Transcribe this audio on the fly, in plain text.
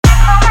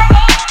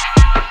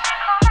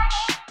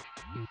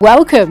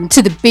Welcome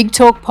to the Big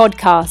Talk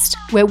podcast,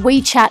 where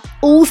we chat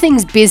all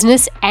things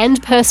business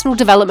and personal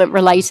development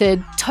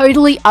related,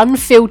 totally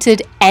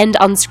unfiltered and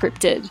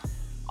unscripted.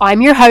 I'm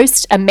your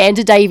host,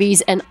 Amanda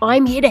Davies, and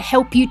I'm here to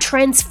help you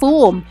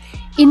transform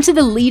into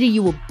the leader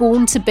you were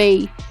born to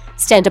be,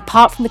 stand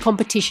apart from the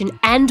competition,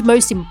 and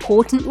most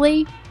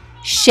importantly,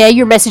 share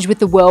your message with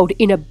the world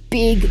in a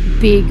big,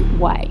 big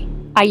way.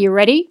 Are you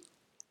ready?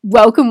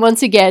 Welcome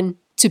once again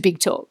to Big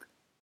Talk.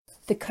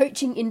 The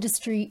coaching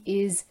industry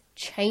is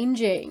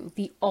changing.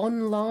 The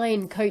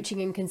online coaching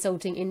and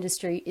consulting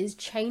industry is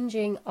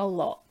changing a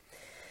lot.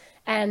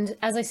 And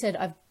as I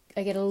said,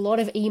 I get a lot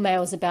of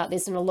emails about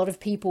this and a lot of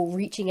people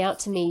reaching out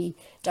to me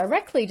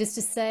directly just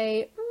to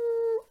say,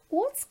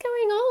 what's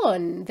going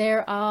on?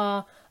 There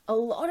are a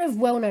lot of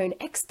well-known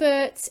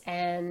experts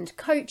and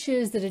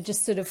coaches that are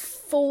just sort of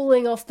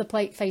falling off the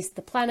face of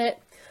the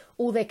planet,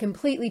 or they're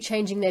completely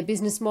changing their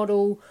business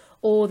model,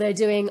 or they're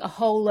doing a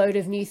whole load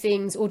of new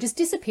things, or just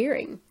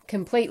disappearing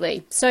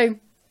completely. So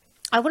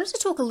I wanted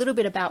to talk a little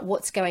bit about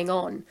what's going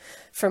on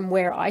from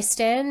where I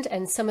stand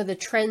and some of the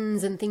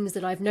trends and things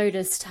that I've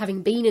noticed,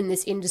 having been in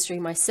this industry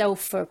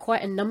myself for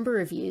quite a number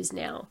of years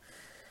now.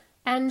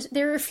 And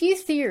there are a few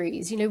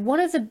theories. One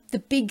of the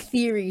big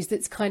theories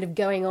that's kind of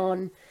going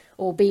on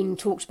or being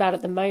talked about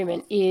at the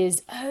moment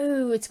is,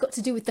 it's got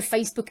to do with the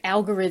Facebook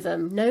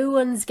algorithm. No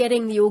one's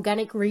getting the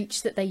organic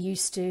reach that they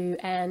used to,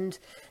 and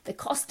the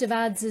cost of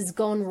ads has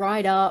gone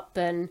right up,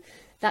 and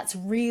that's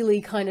really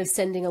kind of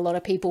sending a lot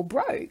of people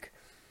broke.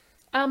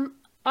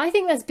 I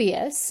think that's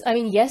BS. I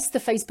mean, yes, the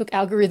Facebook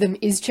algorithm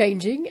is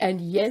changing,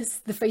 and yes,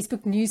 the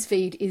Facebook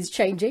newsfeed is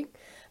changing,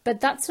 but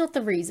that's not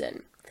the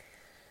reason.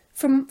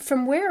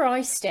 From where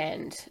I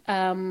stand,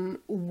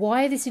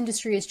 why this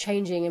industry is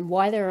changing and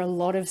why there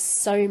are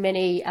so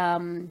many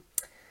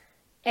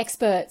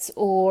experts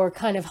or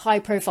kind of high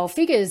profile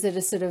figures that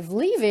are sort of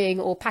leaving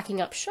or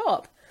packing up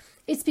shop,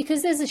 it's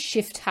because there's a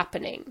shift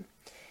happening.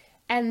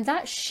 And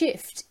that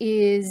shift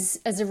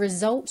is as a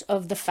result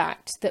of the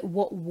fact that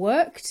what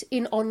worked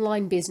in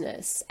online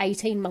business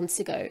 18 months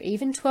ago,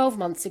 even 12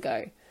 months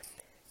ago,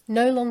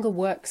 no longer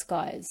works,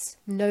 guys,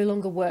 no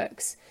longer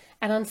works.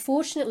 And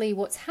unfortunately,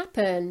 what's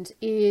happened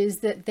is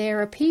that there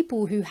are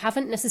people who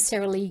haven't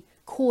necessarily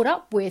caught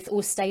up with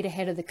or stayed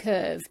ahead of the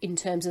curve in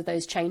terms of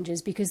those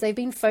changes because they've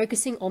been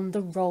focusing on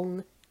the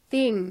wrong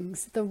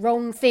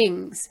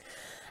things.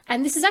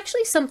 And this is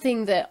actually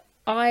something that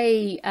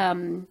I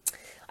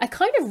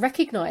kind of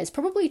recognized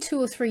probably 2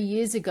 or 3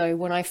 years ago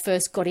when I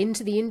first got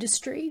into the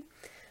industry.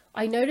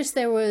 I noticed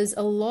there was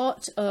a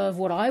lot of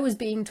what I was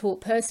being taught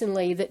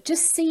personally that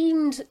just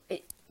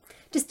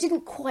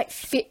didn't quite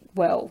fit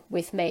well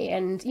with me.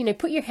 And,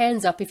 put your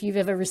hands up if you've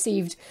ever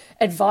received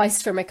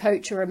advice from a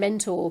coach or a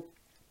mentor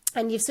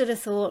and you've sort of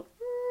thought,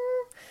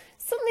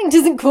 something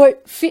doesn't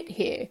quite fit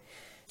here.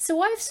 So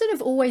I've sort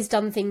of always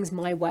done things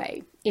my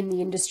way in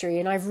the industry,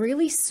 and I've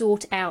really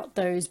sought out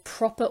those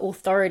proper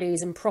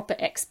authorities and proper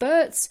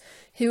experts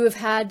who have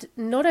had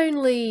not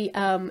only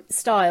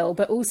style,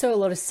 but also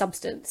a lot of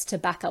substance to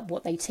back up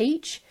what they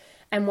teach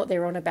and what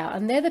they're on about.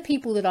 And they're the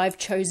people that I've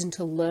chosen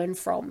to learn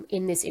from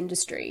in this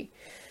industry.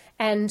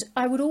 And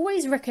I would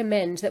always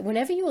recommend that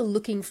whenever you are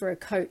looking for a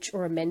coach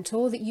or a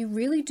mentor, that you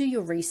really do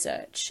your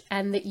research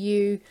and that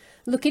you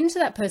look into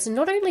that person.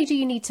 Not only do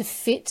you need to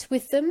fit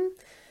with them,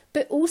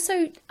 but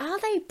also, are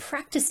they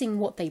practicing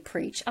what they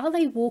preach? Are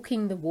they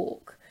walking the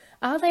walk?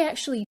 Are they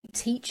actually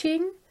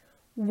teaching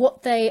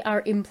what they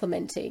are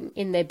implementing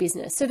in their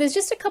business? So there's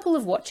just a couple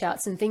of watch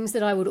outs and things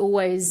that I would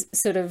always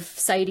sort of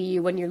say to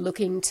you when you're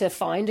looking to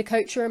find a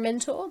coach or a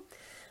mentor.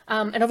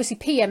 And obviously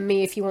PM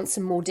me if you want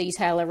some more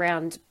detail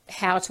around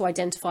how to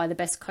identify the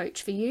best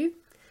coach for you.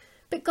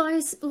 But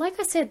guys, like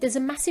I said, there's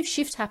a massive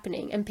shift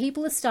happening and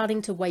people are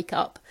starting to wake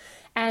up.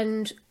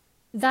 And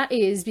that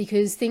is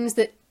because things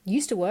that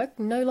used to work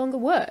no longer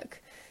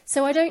work.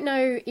 So I don't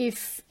know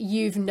if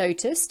you've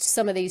noticed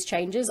some of these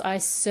changes. I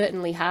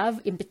certainly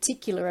have, in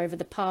particular over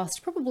the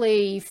past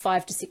probably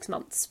 5 to 6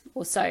 months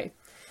or so.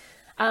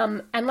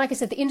 And like I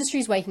said, the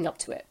industry is waking up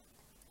to it.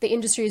 The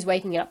industry is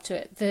waking up to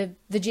it.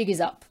 The jig is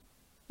up.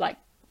 Like,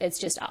 it's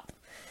just up.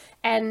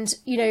 And,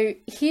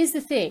 here's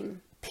the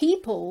thing.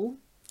 People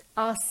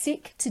are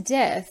sick to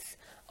death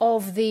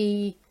of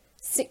the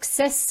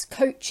success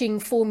coaching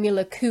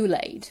formula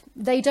Kool-Aid.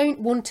 They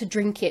don't want to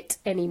drink it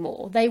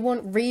anymore. They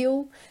want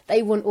real,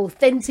 they want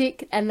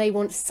authentic, and they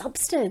want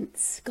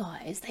substance,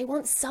 guys. They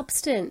want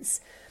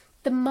substance.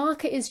 The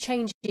market is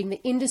changing, the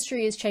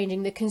industry is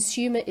changing, the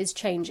consumer is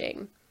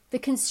changing. The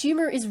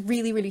consumer is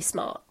really, really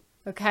smart,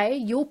 okay?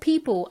 Your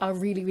people are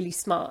really, really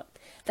smart.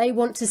 They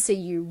want to see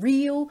you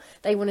real,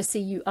 they want to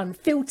see you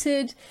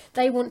unfiltered,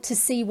 they want to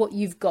see what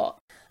you've got.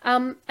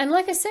 And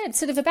like I said,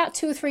 sort of about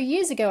 2 or 3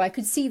 years ago, I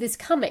could see this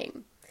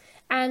coming.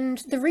 And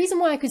the reason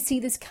why I could see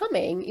this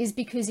coming is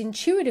because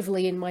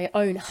intuitively in my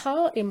own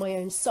heart, in my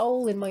own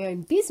soul, in my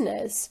own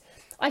business,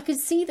 I could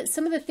see that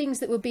some of the things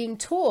that were being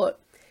taught,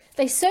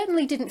 they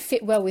certainly didn't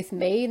fit well with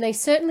me, and they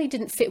certainly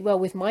didn't fit well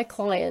with my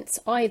clients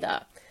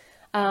either.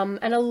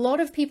 And a lot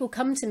of people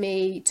come to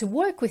me to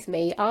work with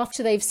me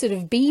after they've sort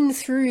of been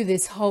through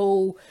this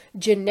whole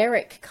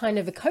generic kind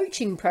of a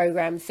coaching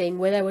program thing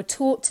where they were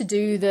taught to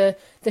do the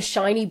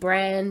shiny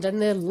brand and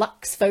the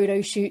luxe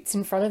photo shoots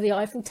in front of the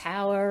Eiffel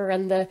Tower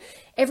and the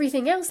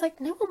everything else.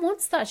 Like, no one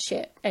wants that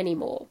shit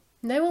anymore.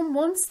 No one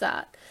wants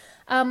that.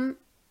 And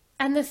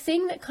the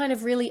thing that kind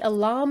of really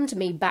alarmed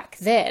me back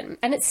then,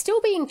 and it's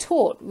still being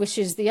taught, which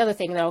is the other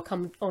thing that I'll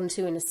come on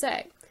to in a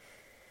sec.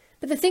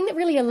 But the thing that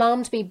really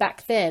alarmed me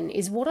back then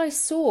is what I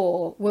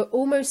saw were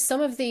almost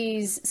some of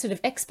these sort of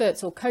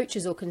experts or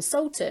coaches or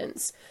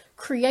consultants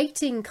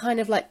creating kind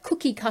of like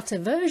cookie cutter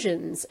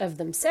versions of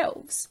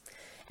themselves.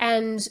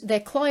 And their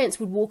clients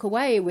would walk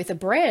away with a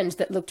brand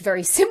that looked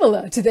very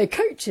similar to their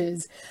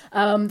coaches.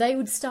 They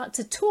would start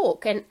to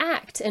talk and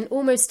act and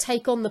almost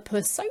take on the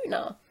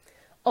persona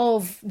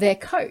of their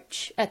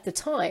coach at the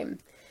time.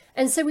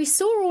 And so we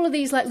saw all of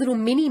these like little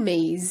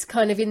mini-me's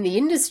kind of in the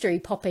industry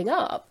popping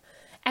up.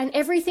 And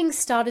everything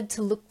started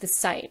to look the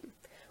same.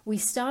 We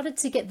started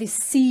to get this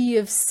sea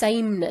of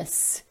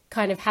sameness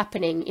kind of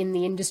happening in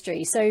the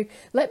industry. So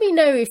let me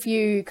know if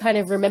you kind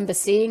of remember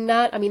seeing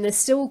that. I mean, there's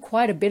still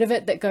quite a bit of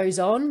it that goes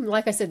on.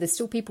 Like I said, there's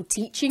still people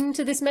teaching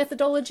to this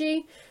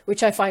methodology,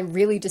 which I find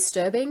really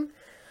disturbing.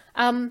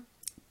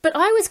 But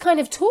I was kind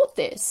of taught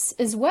this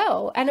as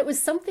well. And it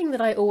was something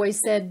that I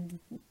always said,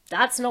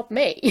 that's not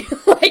me.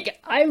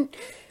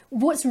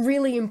 What's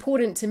really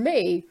important to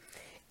me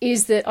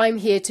is that I'm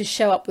here to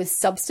show up with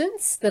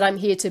substance, that I'm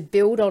here to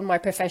build on my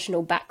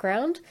professional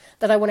background,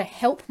 that I want to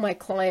help my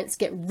clients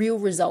get real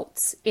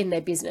results in their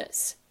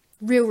business.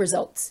 Real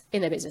results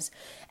in their business.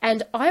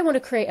 And I want to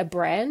create a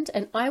brand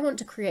and I want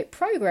to create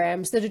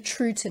programs that are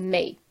true to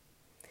me,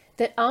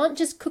 that aren't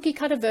just cookie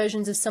cutter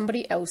versions of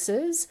somebody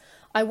else's.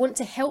 I want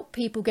to help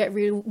people get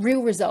real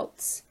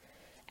results.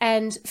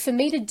 And for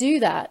me to do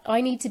that,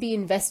 I need to be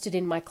invested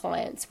in my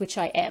clients, which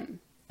I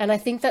am. And I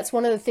think that's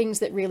one of the things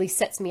that really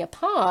sets me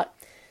apart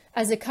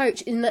as a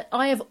coach, in that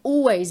I have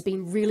always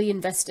been really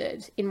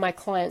invested in my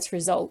clients'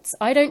 results.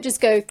 I don't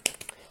just go,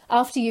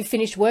 after you've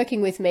finished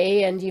working with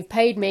me and you've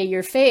paid me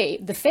your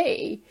fee,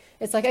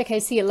 it's like, okay,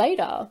 see you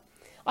later.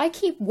 I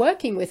keep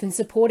working with and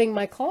supporting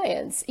my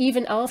clients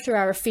even after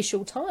our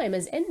official time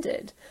has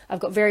ended.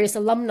 I've got various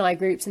alumni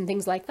groups and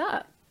things like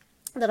that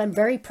I'm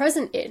very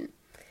present in.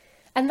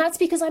 And that's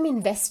because I'm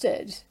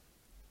invested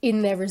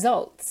in their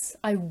results.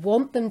 I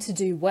want them to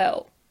do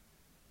well.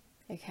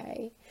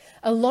 Okay.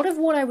 A lot of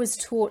what I was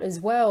taught as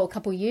well a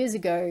couple of years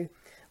ago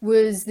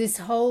was this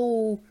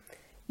whole,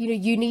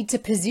 you need to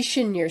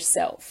position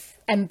yourself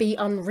and be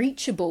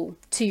unreachable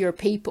to your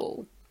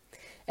people.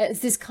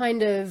 It's this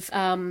kind of,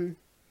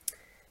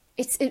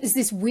 it's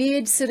this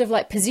weird sort of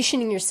like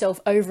positioning yourself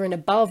over and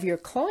above your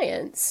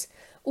clients,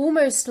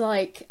 almost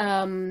like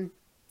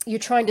you're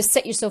trying to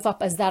set yourself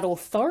up as that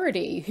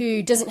authority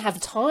who doesn't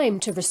have time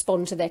to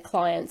respond to their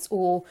clients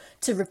or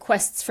to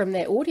requests from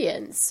their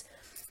audience.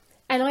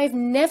 And I've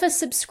never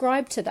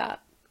subscribed to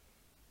that.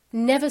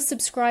 Never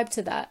subscribed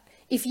to that.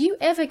 If you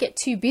ever get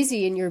too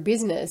busy in your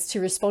business to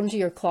respond to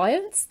your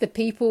clients, the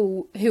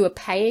people who are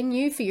paying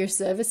you for your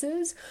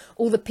services,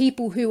 or the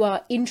people who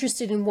are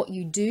interested in what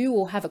you do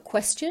or have a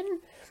question,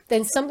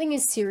 then something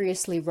is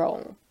seriously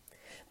wrong.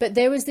 But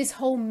there was this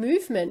whole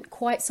movement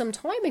quite some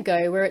time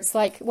ago where it's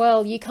like,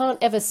 well, you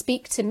can't ever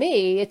speak to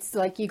me. It's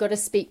like, you got to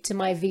speak to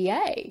my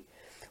VA,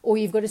 or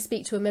you've got to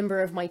speak to a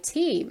member of my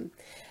team.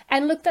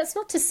 And look, that's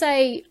not to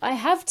say I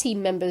have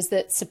team members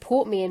that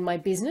support me in my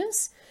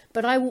business,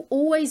 but I will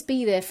always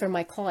be there for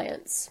my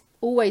clients,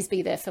 always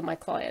be there for my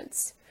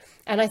clients.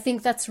 And I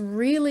think that's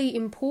really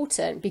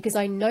important because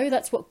I know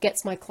that's what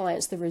gets my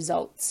clients the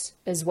results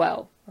as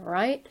well. All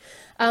right.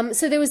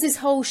 So there was this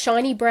whole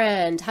shiny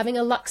brand, having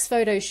a luxe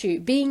photo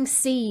shoot, being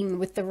seen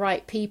with the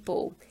right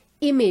people,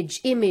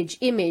 image,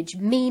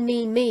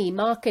 me,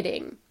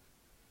 marketing.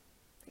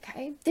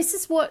 Okay. This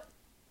is what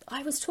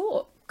I was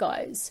taught,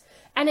 guys.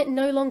 And it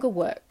no longer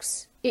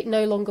works. It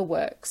no longer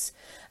works.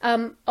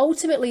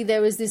 Ultimately,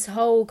 there was this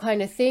whole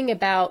kind of thing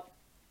about,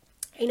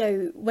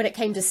 when it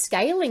came to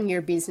scaling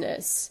your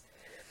business,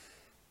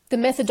 the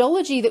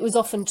methodology that was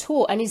often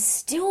taught and is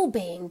still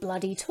being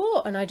bloody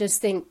taught. And I just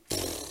think,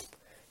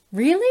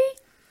 really?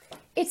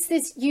 It's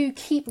this, you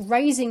keep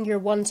raising your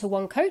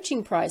one-to-one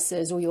coaching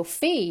prices or your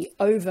fee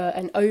over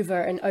and over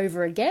and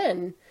over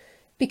again,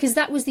 because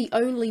that was the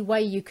only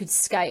way you could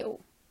scale.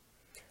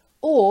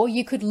 Or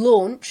you could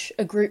launch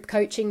a group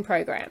coaching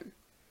program,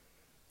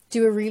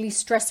 do a really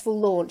stressful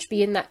launch,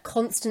 be in that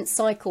constant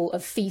cycle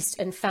of feast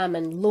and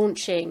famine,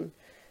 launching,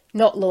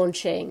 not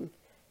launching,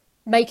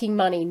 making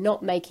money,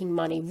 not making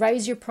money,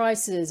 raise your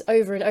prices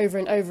over and over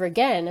and over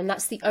again. And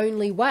that's the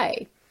only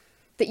way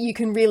that you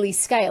can really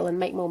scale and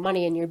make more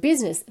money in your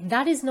business.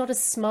 That is not a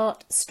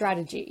smart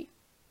strategy.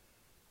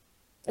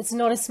 It's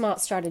not a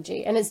smart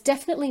strategy. And it's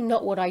definitely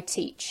not what I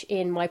teach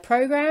in my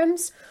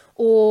programs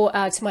or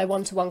to my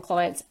one-to-one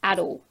clients at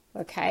all,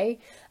 okay?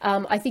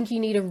 I think you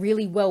need a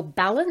really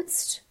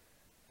well-balanced,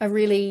 a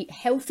really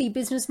healthy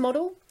business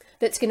model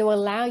that's going to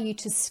allow you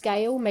to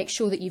scale, make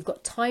sure that you've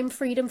got time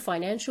freedom,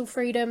 financial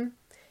freedom,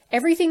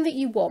 everything that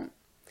you want.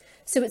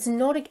 So it's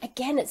not,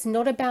 again, it's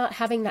not about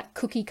having that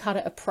cookie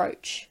cutter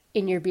approach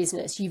in your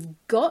business. You've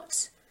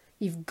got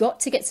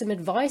to get some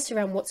advice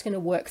around what's going to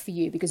work for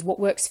you, because what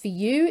works for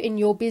you in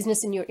your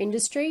business, in your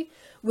industry,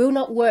 will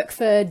not work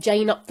for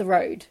Jane up the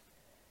road.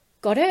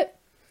 Got it?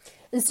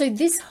 And so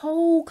this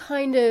whole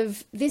kind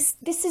of, this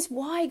is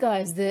why,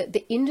 guys,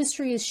 the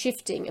industry is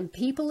shifting and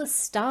people are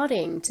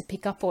starting to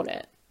pick up on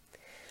it.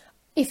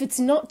 If it's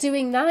not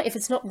doing that, if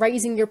it's not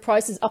raising your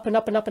prices up and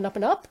up and up and up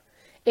and up,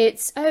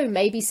 it's, oh,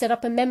 maybe set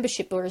up a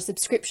membership or a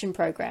subscription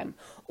program,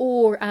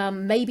 or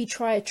maybe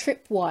try a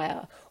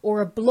tripwire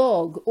or a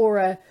blog or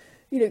a,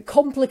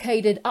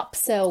 complicated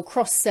upsell,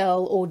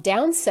 cross-sell or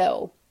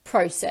downsell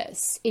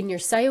process in your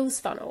sales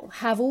funnel.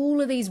 Have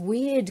all of these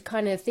weird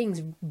kind of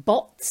things,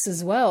 bots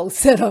as well,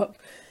 set up.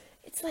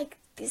 It's like,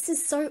 this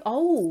is so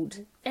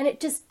old and it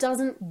just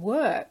doesn't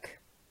work.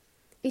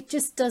 It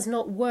just does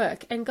not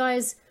work. And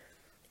guys,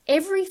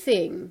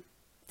 everything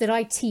that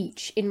I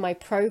teach in my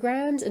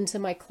programs and to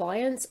my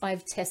clients,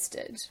 I've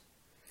tested,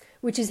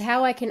 which is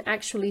how I can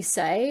actually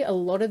say a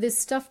lot of this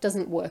stuff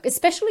doesn't work,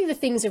 especially the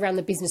things around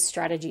the business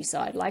strategy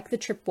side, like the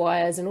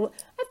tripwires and all.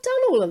 I've done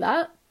all of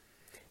that.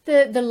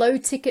 The low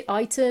ticket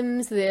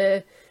items,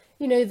 the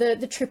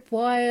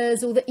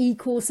tripwires or the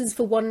e-courses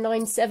for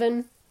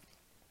 197.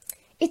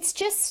 It's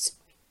just,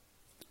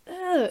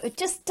 it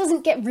just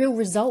doesn't get real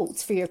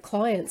results for your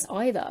clients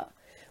either.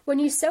 When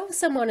you sell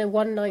someone a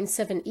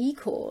 197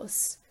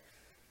 e-course,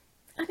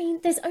 I mean,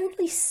 there's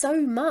only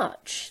so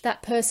much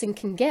that person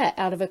can get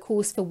out of a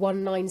course for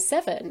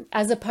 197,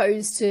 as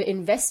opposed to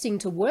investing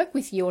to work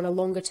with you on a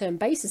longer term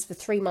basis for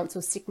 3 months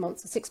or 6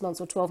 months or 6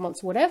 months or 12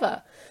 months,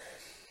 whatever.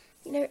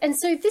 And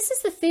so this is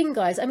the thing,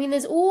 guys. I mean,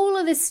 there's all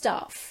of this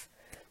stuff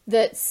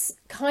that's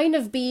kind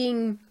of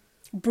being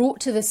brought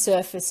to the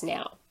surface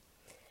now.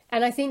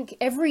 And I think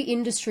every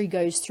industry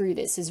goes through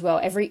this as well.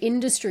 Every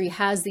industry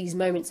has these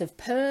moments of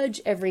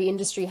purge. Every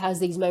industry has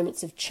these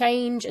moments of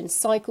change and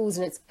cycles,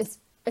 and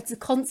it's a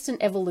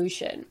constant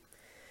evolution.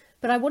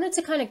 But I wanted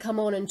to kind of come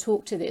on and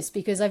talk to this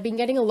because I've been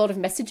getting a lot of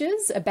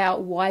messages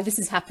about why this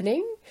is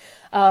happening,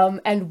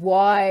 and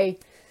why,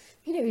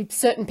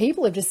 certain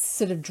people have just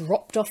sort of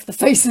dropped off the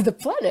face of the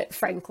planet,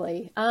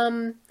 frankly.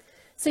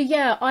 So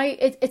yeah,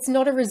 it's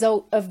not a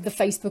result of the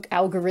Facebook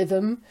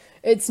algorithm.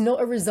 It's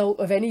not a result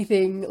of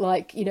anything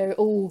like,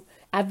 all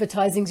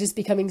advertising's just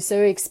becoming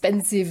so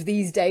expensive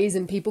these days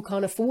and people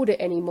can't afford it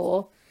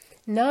anymore.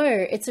 No,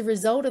 it's a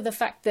result of the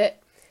fact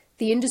that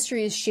the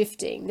industry is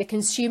shifting. The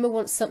consumer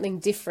wants something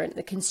different.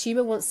 The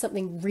consumer wants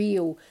something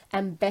real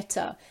and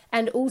better.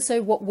 And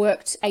also what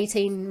worked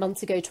 18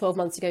 months ago, 12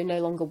 months ago, no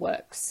longer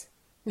works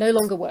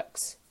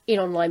in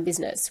online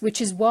business,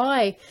 which is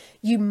why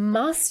you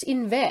must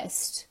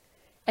invest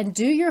and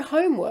do your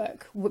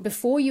homework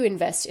before you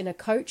invest in a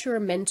coach or a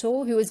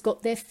mentor who has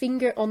got their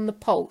finger on the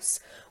pulse.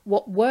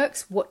 What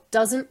works, what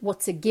doesn't,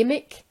 what's a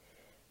gimmick,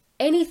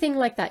 anything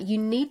like that. You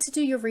need to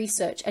do your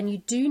research, and you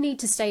do need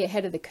to stay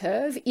ahead of the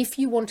curve if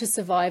you want to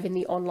survive in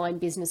the online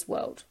business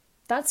world.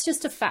 That's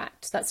just a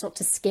fact. That's not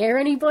to scare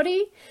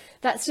anybody.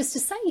 That's just to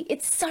say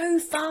it's so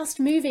fast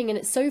moving and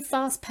it's so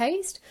fast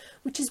paced,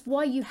 which is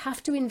why you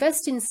have to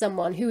invest in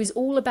someone who is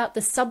all about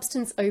the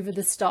substance over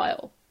the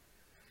style.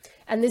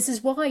 And this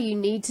is why you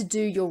need to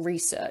do your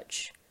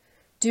research.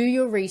 Do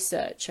your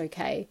research,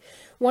 okay?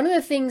 One of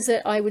the things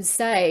that I would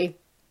say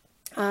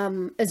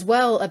as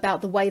well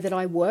about the way that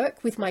I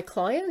work with my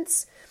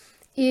clients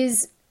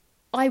is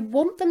I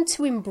want them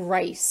to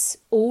embrace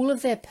all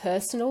of their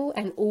personal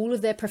and all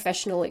of their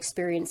professional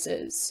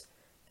experiences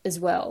as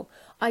well.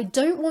 I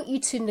don't want you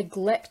to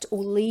neglect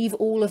or leave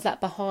all of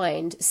that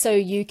behind so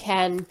you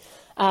can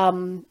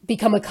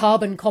become a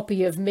carbon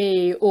copy of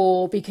me,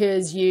 or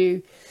because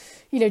you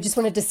just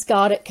want to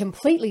discard it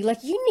completely. Like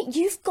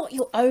you've got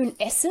your own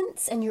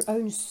essence and your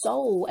own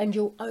soul and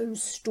your own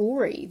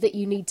story that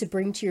you need to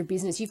bring to your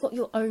business. You've got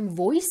your own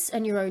voice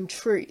and your own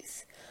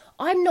truth.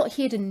 I'm not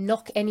here to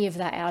knock any of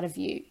that out of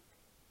you,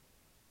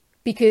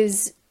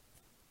 because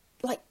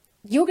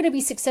you're going to be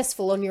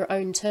successful on your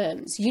own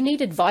terms. You need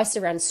advice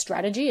around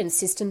strategy and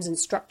systems and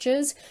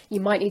structures.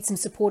 You might need some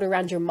support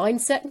around your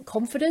mindset and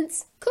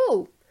confidence.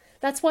 Cool.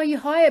 That's why you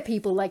hire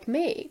people like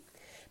me.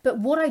 But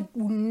what I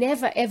will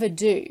never ever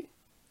do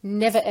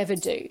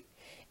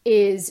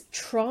is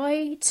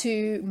try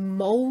to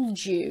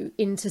mold you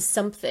into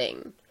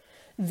something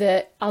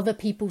that other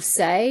people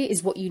say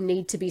is what you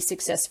need to be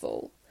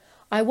successful.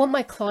 I want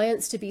my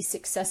clients to be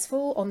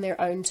successful on their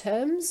own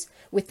terms,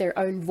 with their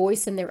own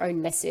voice and their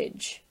own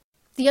message.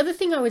 The other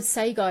thing I would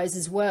say, guys,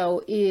 as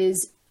well,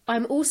 is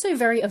I'm also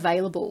very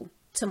available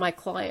to my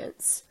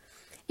clients.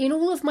 In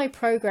all of my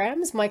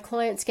programs, my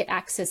clients get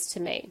access to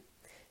me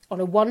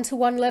on a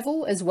one-to-one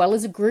level as well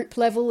as a group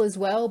level as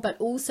well, but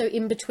also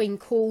in between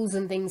calls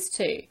and things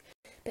too.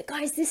 But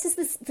guys, this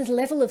is the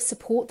level of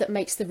support that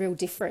makes the real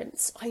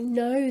difference. I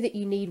know that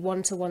you need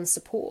one-to-one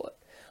support.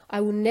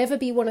 I will never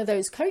be one of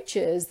those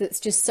coaches that's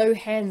just so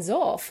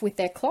hands-off with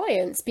their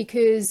clients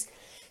because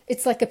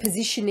it's like a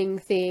positioning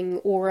thing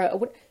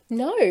or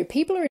no,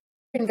 people are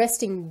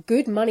investing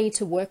good money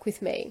to work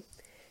with me.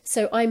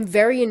 So I'm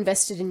very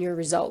invested in your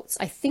results.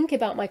 I think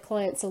about my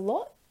clients a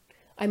lot.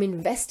 I'm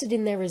invested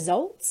in their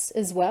results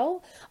as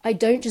well. I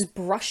don't just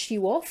brush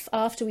you off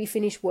after we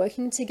finish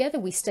working together.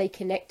 We stay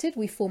connected.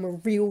 We form a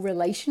real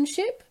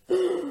relationship.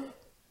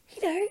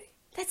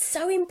 That's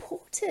so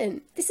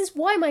important. This is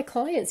why my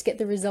clients get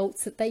the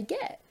results that they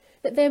get.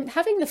 That they're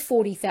having the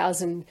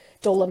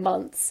 $40,000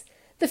 months,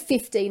 the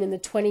 15 and the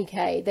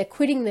 20K. They're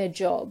quitting their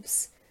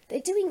jobs. They're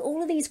doing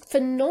all of these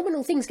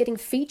phenomenal things, getting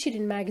featured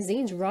in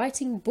magazines,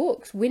 writing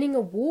books, winning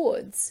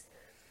awards.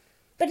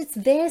 But it's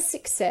their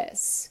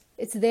success.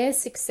 It's their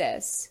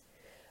success.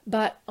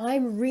 But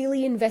I'm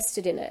really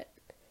invested in it.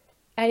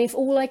 And if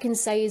all I can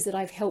say is that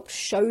I've helped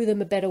show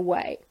them a better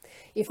way,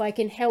 if I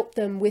can help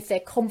them with their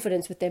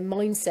confidence, with their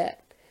mindset,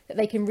 that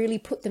they can really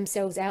put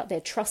themselves out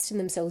there, trust in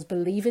themselves,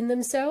 believe in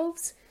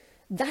themselves,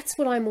 that's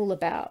what I'm all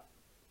about.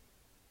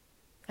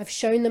 I've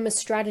shown them a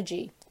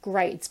strategy.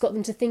 Great. It's got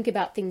them to think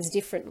about things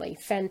differently.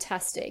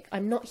 Fantastic.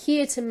 I'm not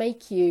here to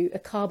make you a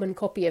carbon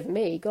copy of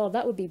me. God,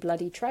 that would be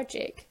bloody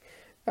tragic,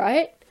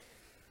 right?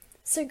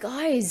 So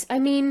guys,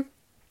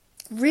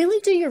 really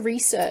do your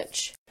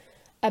research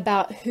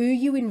about who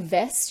you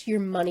invest your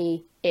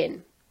money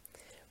in.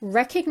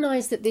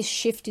 Recognize that this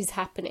shift is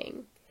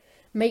happening.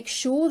 Make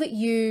sure that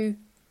you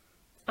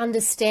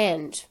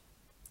understand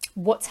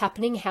what's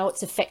happening, how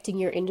it's affecting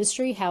your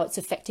industry, how it's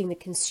affecting the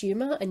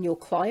consumer and your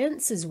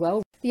clients as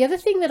well. The other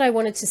thing that I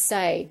wanted to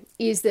say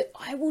is that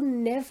I will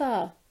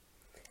never,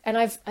 and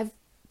I've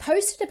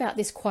posted about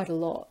this quite a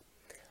lot,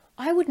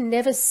 I would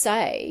never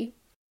say,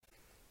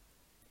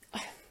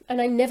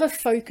 and I never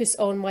focus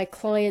on my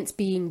clients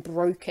being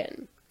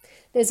broken.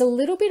 There's a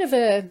little bit of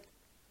a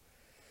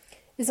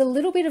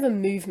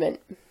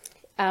movement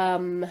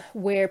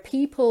where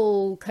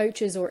people,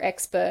 coaches or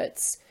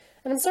experts,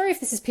 and I'm sorry if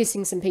this is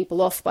pissing some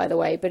people off, by the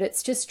way, but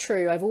it's just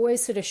true. I've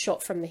always sort of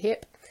shot from the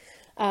hip.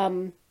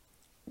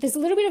 There's a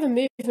little bit of a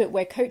movement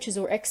where coaches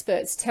or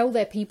experts tell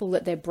their people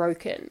that they're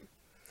broken.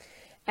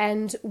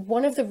 And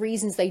one of the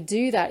reasons they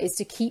do that is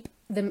to keep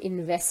them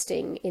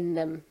investing in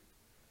them.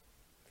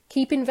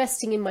 Keep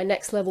investing in my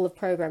next level of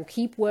program.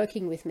 Keep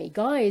working with me.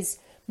 Guys,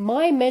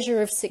 my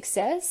measure of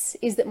success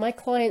is that my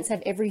clients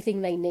have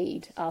everything they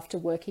need after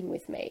working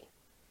with me.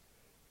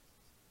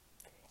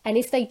 And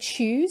if they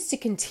choose to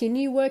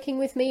continue working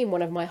with me in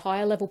one of my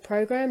higher level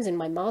programs, in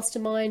my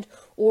mastermind,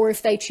 or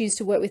if they choose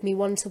to work with me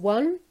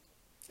one-to-one,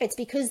 it's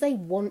because they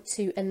want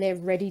to and they're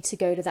ready to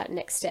go to that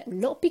next step.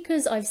 Not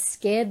because I've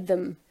scared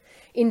them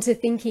into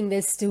thinking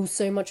there's still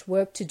so much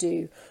work to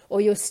do or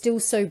you're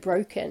still so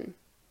broken.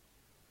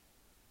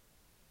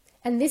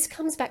 And this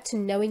comes back to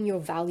knowing your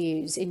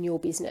values in your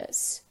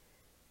business.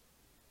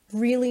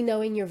 Really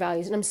knowing your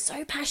values. And I'm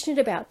so passionate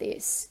about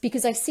this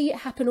because I see it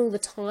happen all the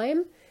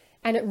time.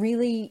 And it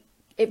really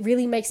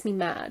makes me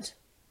mad.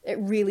 It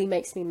really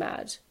makes me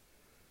mad.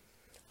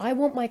 I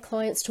want my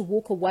clients to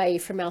walk away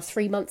from our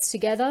 3 months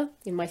together,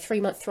 in my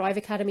 3-month Thrive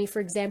Academy,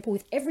 for example,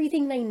 with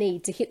everything they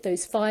need to hit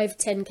those 5,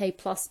 10K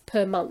plus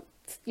per month,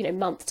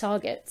 month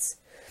targets.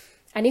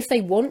 And if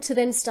they want to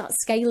then start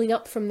scaling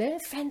up from there,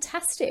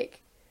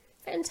 fantastic.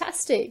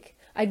 Fantastic.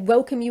 I'd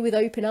welcome you with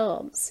open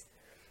arms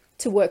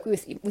to work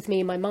with me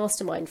in my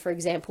mastermind, for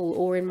example,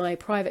 or in my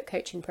private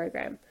coaching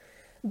program.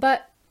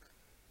 But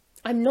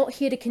I'm not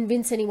here to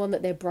convince anyone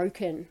that they're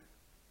broken.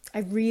 I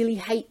really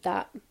hate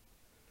that.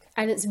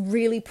 And it's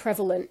really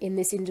prevalent in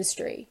this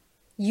industry.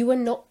 You are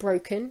not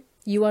broken.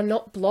 You are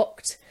not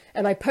blocked.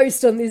 And I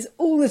post on this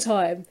all the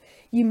time.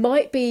 You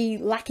might be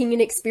lacking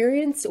in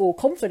experience or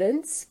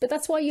confidence, but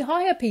that's why you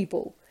hire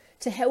people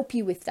to help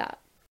you with that.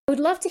 I would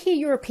love to hear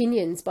your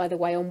opinions, by the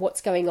way, on what's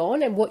going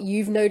on and what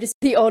you've noticed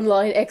in the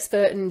online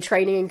expert and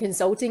training and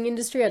consulting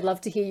industry. I'd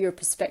love to hear your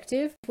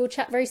perspective. We'll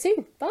chat very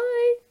soon.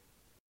 Bye.